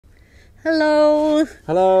Hello.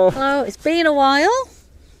 Hello. Hello. It's been a while.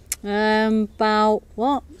 About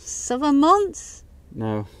what? 7 months?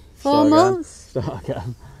 No. 4 months?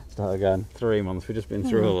 Start again. 3 months. We've just been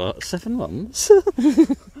through a lot. 7 months.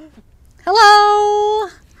 Hello.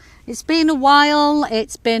 It's been a while.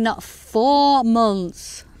 It's been 4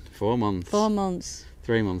 months. 4 months. 4 months.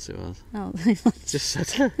 3 months it was. Oh, 3 months. Just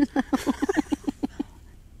said it.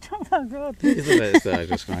 Oh God. It's a bit there.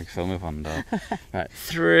 Just going to film it on dog. Right.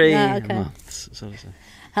 3 months. So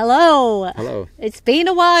Hello. Hello. It's been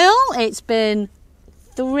a while. It's been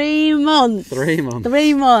 3 months. 3 months.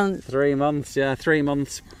 3 months. 3 months. Yeah. 3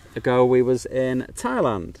 months ago we was in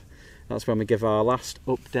Thailand. That's when we give our last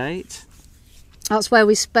update. That's where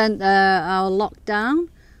we spent our lockdown.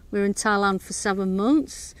 We were in Thailand for 7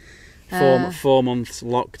 months. 4 months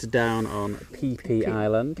locked down on PP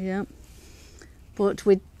Island. Yeah. But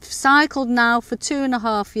we've cycled now for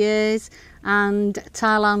 2.5 years, and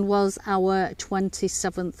Thailand was our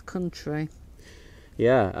 27th country.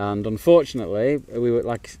 Yeah, and unfortunately, we were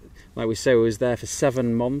like we say, we was there for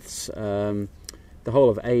 7 months. The whole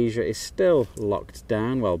of Asia is still locked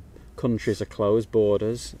down. Well, countries are closed,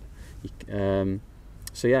 borders.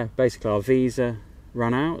 So yeah, basically our visa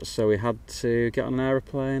ran out, so we had to get on an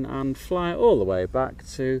aeroplane and fly all the way back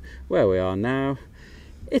to where we are now,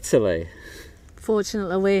 Italy.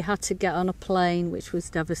 Fortunately, we had to get on a plane, which was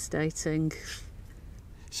devastating.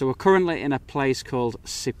 So we're currently in a place called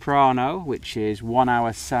Ceprano, which is 1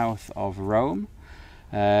 hour south of Rome.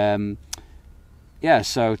 Yeah,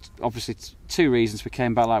 so obviously 2 reasons we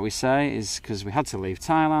came back, like we say, is because we had to leave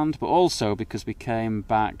Thailand, but also because we came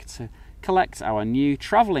back to collect our new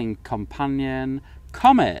travelling companion,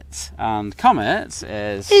 Comet. And Comet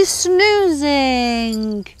is... He's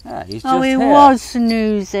snoozing! Yeah, he's just he here. was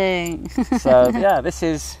snoozing. So, yeah, this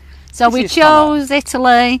is... So we chose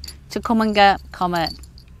Italy to come and get Comet.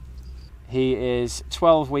 He is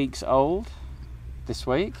 12 weeks old this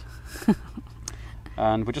week.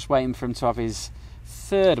 And we're just waiting for him to have his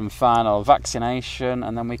 3rd and final vaccination,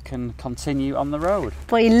 and then we can continue on the road.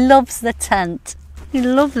 But he loves the tent. He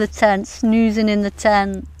loves the tent, snoozing in the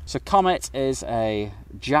tent. So Comet is a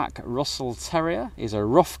Jack Russell Terrier. He's a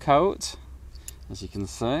rough coat, as you can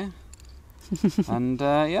see. And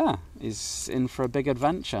yeah, he's in for a big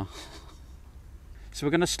adventure. So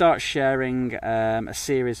we're going to start sharing a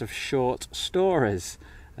series of short stories,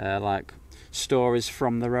 like stories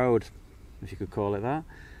from the road, if you could call it that.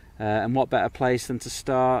 And what better place than to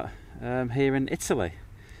start here in Italy,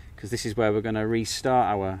 because this is where we're going to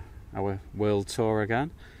restart our world tour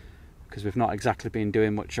again, because we've not exactly been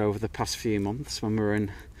doing much over the past few months when we were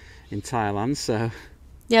in Thailand. So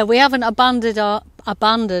yeah, we haven't abandoned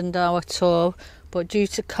our tour, but due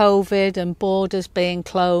to COVID and borders being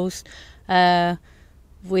closed,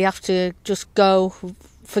 we have to just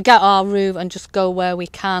forget our route and just go where we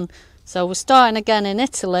can. So we're starting again in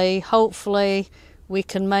Italy. Hopefully we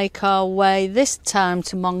can make our way this time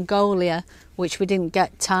to Mongolia, which we didn't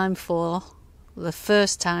get time for the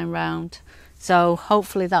first time round. So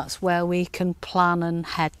hopefully that's where we can plan and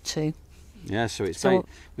head to. Yeah, so we're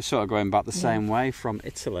sort of going back the same way from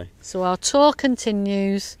Italy. So our tour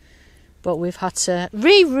continues, but we've had to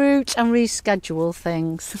reroute and reschedule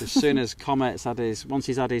things. As soon as Comet's once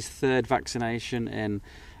he's had his 3rd vaccination in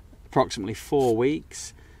approximately 4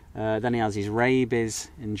 weeks, then he has his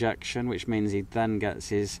rabies injection, which means he then gets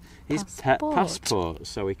his pet passport,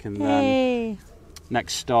 so we can then...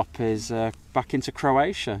 Next stop is back into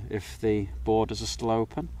Croatia, if the borders are still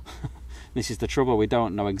open. This is the trouble, we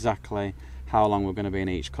don't know exactly how long we're going to be in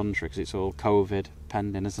each country, because it's all COVID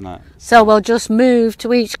pending, isn't it? So we'll just move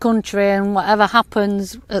to each country, and whatever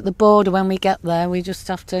happens at the border when we get there, we just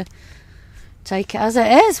have to take it as it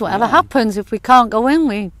is. Whatever happens, if we can't go in,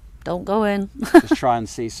 we don't go in. Just try and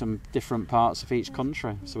see some different parts of each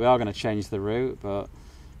country. So we are going to change the route, but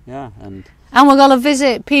yeah, and we're going to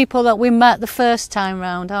visit people that we met the first time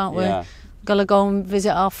round, aren't we? Yeah. We're going to go and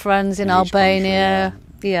visit our friends in Albania.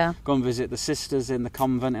 Country, yeah. Go and visit the sisters in the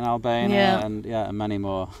convent in Albania, and many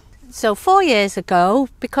more. So 4 years ago,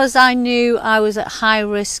 because I knew I was at high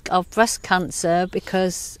risk of breast cancer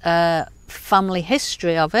because family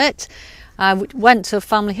history of it, I went to a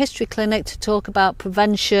family history clinic to talk about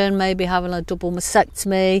prevention, maybe having a double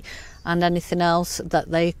mastectomy and anything else that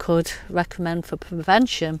they could recommend for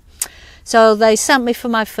prevention. So they sent me for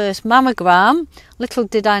my first mammogram. Little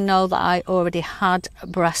did I know that I already had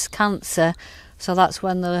breast cancer. So that's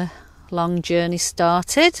when the long journey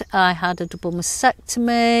started. I had a double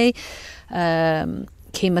mastectomy,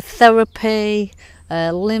 chemotherapy,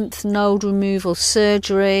 lymph node removal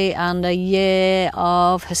surgery, and a year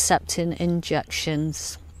of Herceptin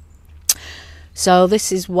injections. So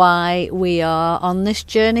this is why we are on this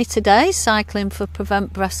journey today, cycling for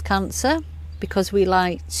Prevent Breast Cancer, because we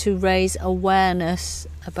like to raise awareness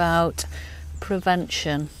about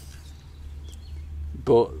prevention.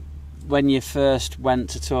 But when you first went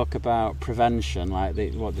to talk about prevention, like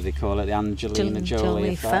what did they call it, the Angelina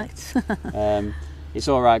Jolie effect? It's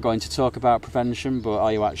all right going to talk about prevention, but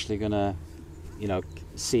are you actually going to,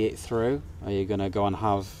 see it through? Are you going to go and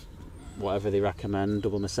have whatever they recommend,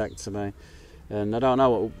 double mastectomy? And I don't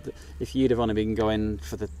know if you'd have only been going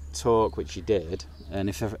for the talk, which you did, and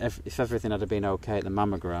if everything had been okay at the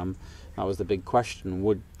mammogram, that was the big question.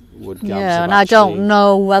 Would Gabs have and I don't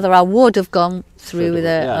know whether I would have gone through with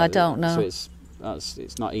it. I don't know. So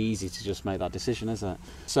it's not easy to just make that decision, is it?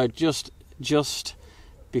 So just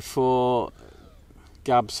before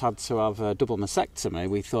Gabs had to have a double mastectomy,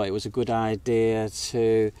 we thought it was a good idea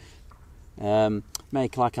to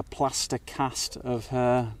make like a plaster cast of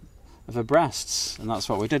her breasts, and that's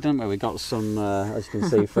what we did, didn't we? We got some, as you can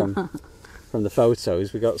see from the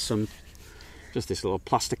photos, we got just this little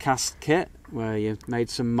plaster cast kit where you made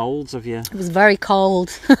some moulds of your... It was very cold,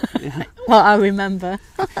 what I remember.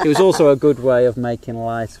 It was also a good way of making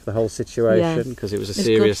light of the whole situation, because it was a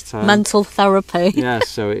serious time. Mental therapy. Yeah,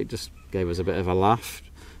 so it just gave us a bit of a laugh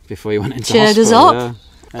before you went into Cheered hospital. Us up.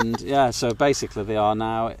 Yeah. And so basically they are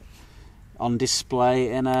now on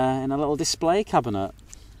display in a little display cabinet,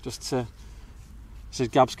 just so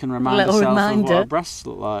Gabs can remind herself of what her breasts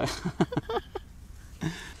look like.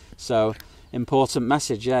 So, important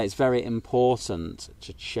message, yeah, it's very important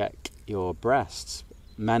to check your breasts.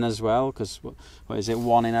 Men as well, because what is it,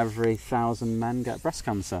 1 in every 1,000 men get breast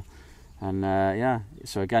cancer. And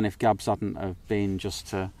so again, if Gabs hadn't have been just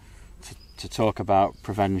to talk about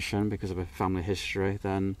prevention because of a family history,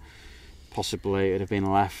 then possibly it would have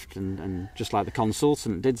been left, and just like the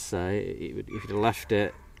consultant did say, if you'd have left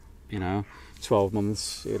it, 12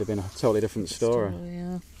 months, it would have been a totally different story.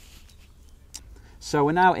 Yeah. So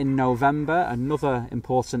we're now in November, another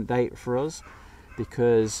important date for us,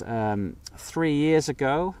 because 3 years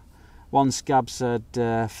ago, once Gabs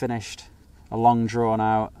had finished a long drawn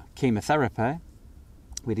out chemotherapy,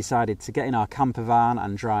 we decided to get in our campervan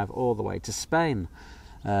and drive all the way to Spain.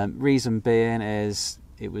 Reason being is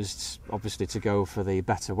it was obviously to go for the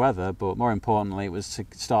better weather, but more importantly it was to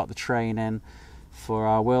start the training for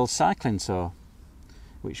our World Cycling Tour,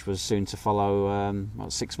 which was soon to follow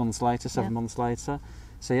 6 months later, 7 months later.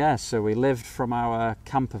 So we lived from our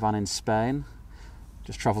campervan in Spain,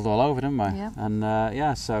 just travelled all over, didn't we? Yeah.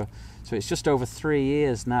 And so it's just over 3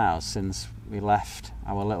 years now since we left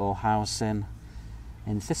our little house in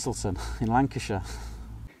Thistleton in Lancashire.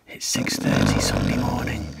 It's 6:30 Sunday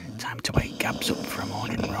morning, time to wake Gabs up for a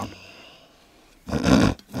morning run.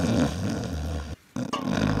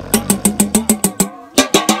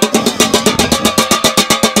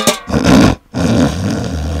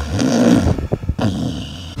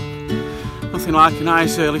 Nothing like a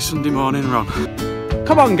nice early Sunday morning run.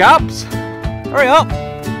 Come on, Gabs! Hurry up!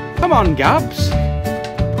 Come on, Gabs!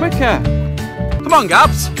 Quicker! Come on,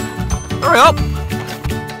 Gabs! Hurry up!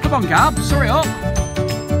 Come on, Gabs! Hurry up!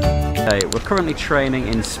 Okay, we're currently training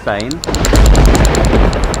in Spain. Here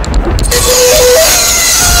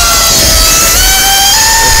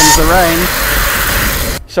comes the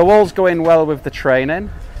rain. So all's going well with the training.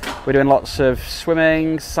 We're doing lots of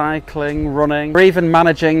swimming, cycling, running. We're even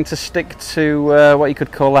managing to stick to what you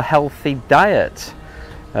could call a healthy diet.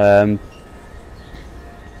 What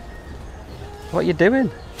are you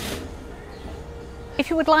doing? If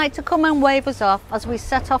you would like to come and wave us off as we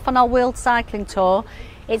set off on our World Cycling Tour,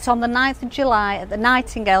 it's on the 9th of July at the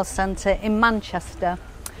Nightingale Centre in Manchester.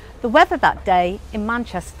 The weather that day in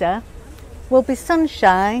Manchester will be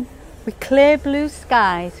sunshine with clear blue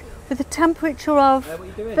skies, with a temperature of... What are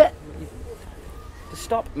you doing?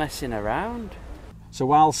 Stop messing around. So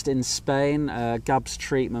whilst in Spain, Gab's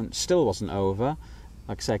treatment still wasn't over.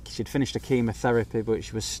 Like I said, she'd finished her chemotherapy, but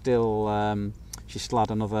she was still... she still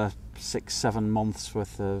had another 6-7 months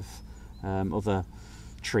worth of other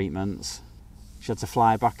treatments. She had to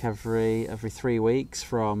fly back every 3 weeks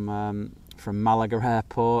from Malaga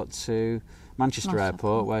Airport to Manchester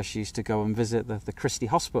Airport, where she used to go and visit the Christie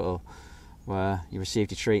Hospital, where you received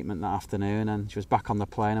your treatment that afternoon, and she was back on the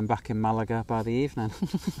plane and back in Malaga by the evening.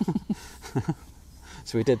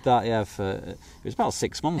 So we did that, it was about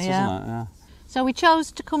 6 months, wasn't it? Yeah. So we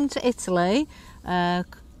chose to come to Italy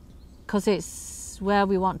because it's where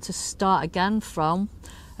we want to start again from.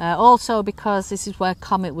 Also because this is where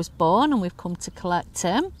Comet was born and we've come to collect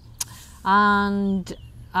him. And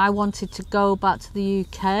I wanted to go back to the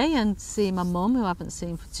UK and see my mum, who I haven't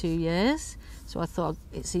seen for 2 years. So I thought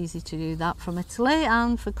it's easy to do that from Italy,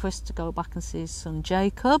 and for Chris to go back and see his son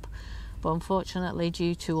Jacob. But unfortunately,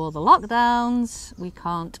 due to all the lockdowns, we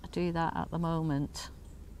can't do that at the moment.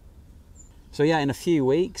 So yeah, in a few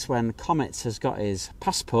weeks, when Comet has got his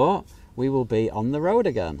passport, we will be on the road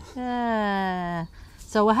again. Yeah.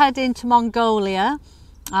 So we're heading to Mongolia,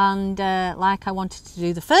 and like I wanted to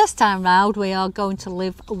do the first time round, we are going to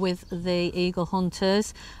live with the eagle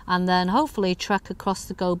hunters and then hopefully trek across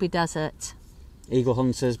the Gobi Desert. Eagle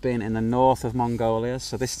hunters being in the north of Mongolia,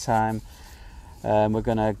 so this time we're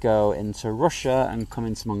going to go into Russia and come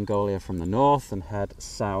into Mongolia from the north and head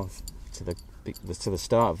south to the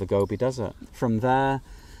start of the Gobi Desert. From there,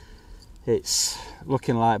 it's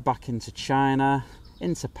looking like back into China,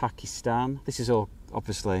 into Pakistan. This is all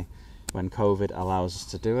obviously when COVID allows us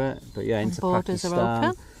to do it, but yeah, into borders Pakistan, are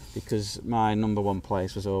open. because my number one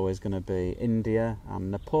place was always going to be India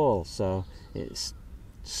and Nepal. So it's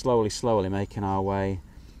slowly making our way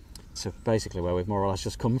to basically where we've more or less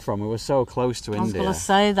just come from. We were so close to India. I was going to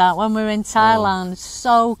say that when we were in Thailand,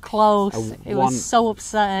 so close. It was so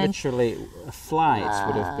upsetting. Literally, a flight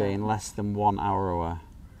would have been less than 1 hour away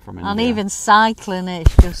from India. And even cycling, it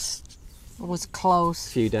just was close.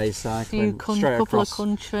 A few days cycling, straight couple of across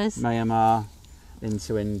countries. Myanmar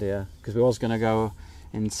into India, because we was going to go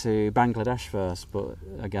into Bangladesh first, but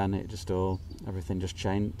again, everything just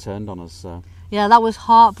turned on us. So. Yeah, that was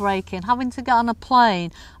heartbreaking, having to get on a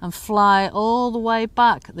plane and fly all the way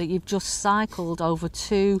back that you've just cycled over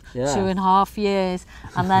 2.5 years,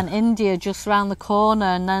 and then India just round the corner,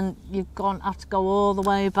 and then you've have to go all the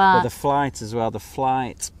way back. But the flight as well, the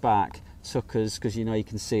flight back took us, because you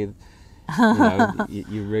can see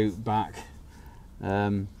your route back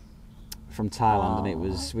from Thailand, and it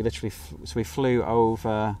was, we flew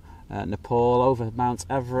over Nepal, over Mount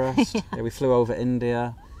Everest. Yeah, we flew over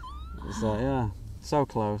India. It was like, so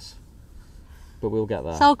close, but we'll get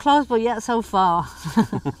there. So close, but yet so far.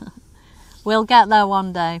 We'll get there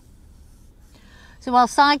one day. So while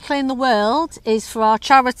cycling the world is for our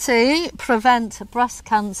charity, Prevent Breast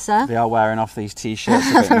Cancer. They are wearing off these t-shirts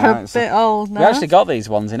a bit now. They're a bit old now. We actually got these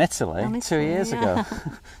ones in Italy 2 years ago,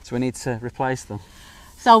 so we need to replace them.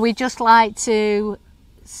 So we just like to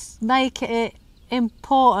make it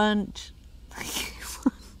important.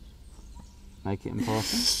 Make it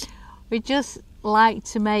important. We just like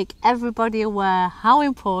to make everybody aware how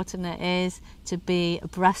important it is to be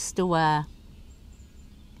breast aware.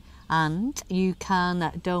 And you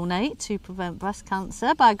can donate to Prevent Breast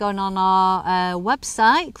Cancer by going on our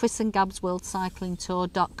website,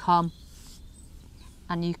 chrisandgabsworldcyclingtour.com,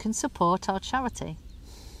 and you can support our charity.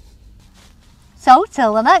 So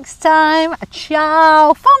till the next time,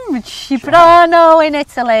 ciao from Ceprano in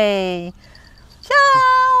Italy.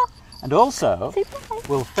 Ciao. And also,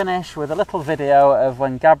 we'll finish with a little video of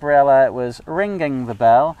when Gabriella was ringing the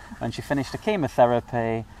bell when she finished her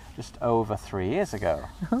chemotherapy just over 3 years ago.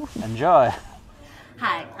 Enjoy.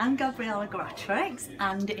 Hi, I'm Gabriella Gratrix,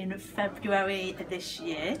 and in February this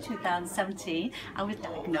year, 2017, I was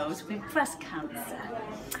diagnosed with breast cancer.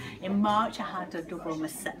 In March I had a double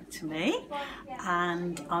mastectomy,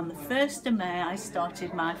 and on the 1st of May I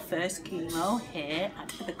started my first chemo here at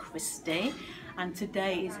the Christie, and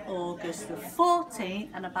today is August the 14th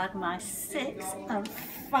and I've had my 6th and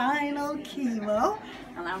final chemo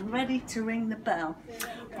and I'm ready to ring the bell.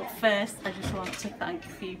 But first I just want to thank a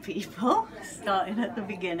few people, starting at the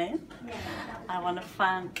beginning. I want to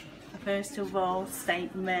thank first of all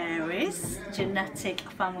St Mary's Genetic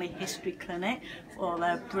Family History Clinic for all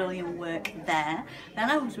their brilliant work there. Then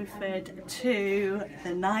I was referred to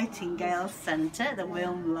the Nightingale Centre, the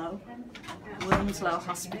Wilmslow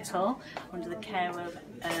Hospital, under the care of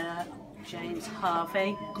James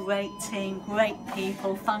Harvey. Great team, great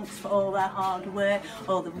people. Thanks for all their hard work,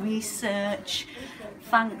 all the research.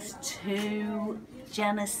 Thanks to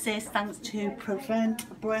Genesis, thanks to Prevent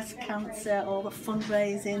Breast Cancer, all the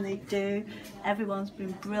fundraising they do. Everyone's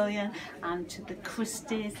been brilliant. And to the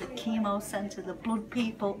Christies, the chemo centre, the blood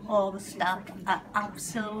people, all the staff are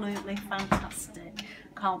absolutely fantastic.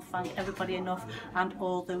 Can't thank everybody enough, and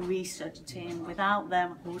all the research team. Without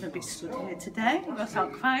them I wouldn't be stood here today. I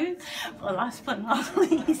start crying. But last but not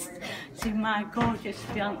least, to my gorgeous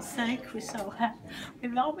fiance Chris O'Hare.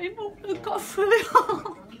 Without him I would have got through it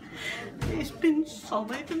all. He's been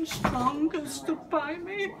solid and strong and stood by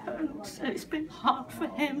me, and it's been hard for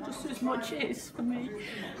him just as much as it is for me,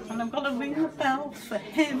 and I'm going to ring the bell for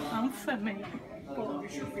him and for me.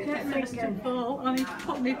 But first of all, I need to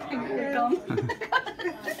put my pink wig on.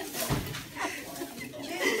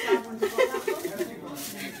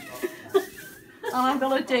 And I'm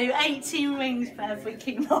going to do 18 rings for every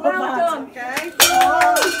chemo. Well done, okay?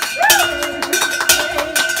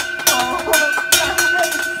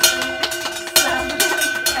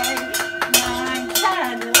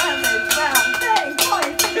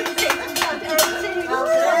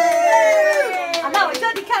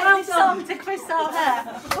 Chris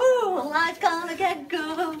O'Hare. Ooh, life's gonna get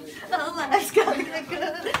good. Oh, life's gonna get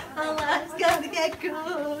good. Oh, life's gonna get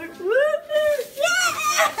good. Woo!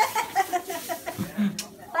 Yeah!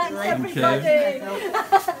 Thanks, everybody.